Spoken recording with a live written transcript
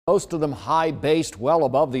Most of them high-based, well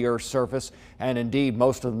above the Earth's surface, and indeed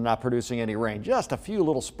most of them not producing any rain. Just a few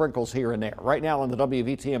little sprinkles here and there. Right now on the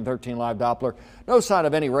WVTM 13 Live Doppler, no sign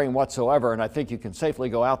of any rain whatsoever, and I think you can safely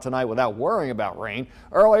go out tonight without worrying about rain.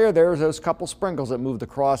 Earlier, there was those couple sprinkles that moved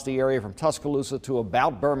across the area from Tuscaloosa to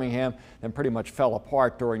about Birmingham, then pretty much fell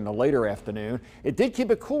apart during the later afternoon. It did keep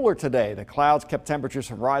it cooler today. The clouds kept temperatures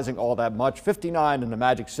from rising all that much. 59 in the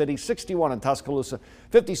Magic City, 61 in Tuscaloosa,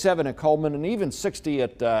 57 in Coleman, and even 60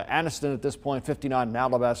 at Anniston at this point, 59 in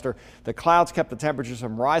Alabaster. The clouds kept the temperatures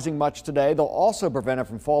from rising much today. They'll also prevent it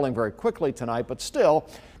from falling very quickly tonight, but still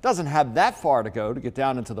doesn't have that far to go to get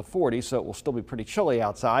down into the 40s, so it will still be pretty chilly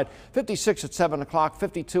outside. 56 at 7 o'clock,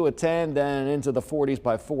 52 at 10, then into the 40s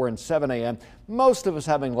by 4 and 7 a.m. Most of us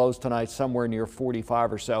having lows tonight somewhere near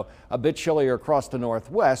 45 or so. A bit chillier across the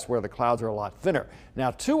northwest where the clouds are a lot thinner.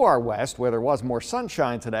 Now to our west where there was more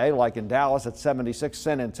sunshine today, like in Dallas at 76,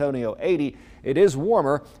 San Antonio 80, it is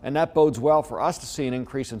warmer, and that bodes well for us to see an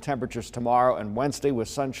increase in temperatures tomorrow and Wednesday with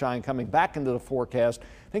sunshine coming back into the forecast.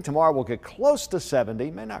 I think tomorrow we'll get close to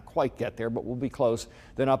 70, may not quite get there, but we'll be close,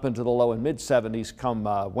 then up into the low and mid 70s come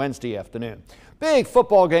Wednesday afternoon. Big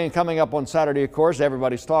football game coming up on Saturday, of course.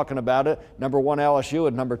 Everybody's talking about it. Number 1 LSU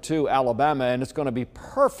and number 2 Alabama, and it's going to be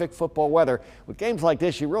perfect football weather. With games like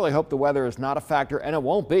this, you really hope the weather is not a factor, and it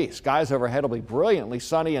won't be. Skies overhead will be brilliantly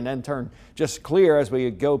sunny and then turn just clear as we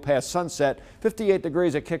go past sunset. 58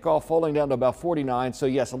 degrees at kickoff, falling down to about 49. So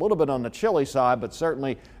yes, a little bit on the chilly side, but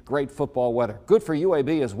certainly great football weather. Good for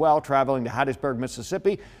UAB as well, traveling to Hattiesburg,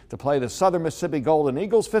 Mississippi to play the Southern Mississippi Golden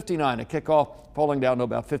Eagles. 59 at kickoff, falling down to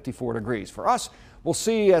about 54 degrees. For us, we'll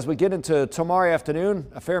see as we get into tomorrow afternoon,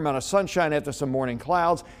 a fair amount of sunshine after some morning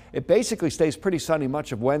clouds. It basically stays pretty sunny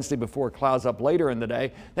much of Wednesday before clouds up later in the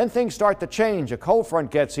day. Then things start to change. A cold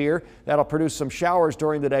front gets here. That'll produce some showers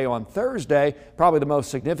during the day on Thursday. Probably the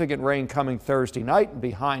most significant rain coming Thursday night. And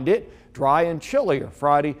behind it, dry and chillier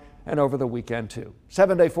Friday and over the weekend too.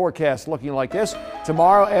 7-day forecast looking like this.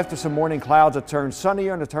 Tomorrow after some morning clouds, it turns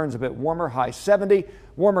sunnier and it turns a bit warmer, high 70.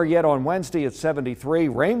 Warmer yet on Wednesday at 73.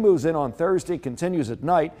 Rain moves in on Thursday, continues at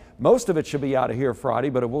night. Most of it should be out of here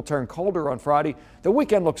Friday, but it will turn colder on Friday. The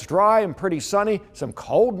weekend looks dry and pretty sunny. Some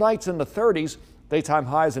cold nights in the 30s. Daytime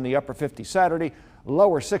highs in the upper 50s Saturday.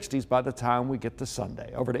 Lower 60s by the time we get to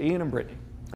Sunday. Over to Ian and Brittany.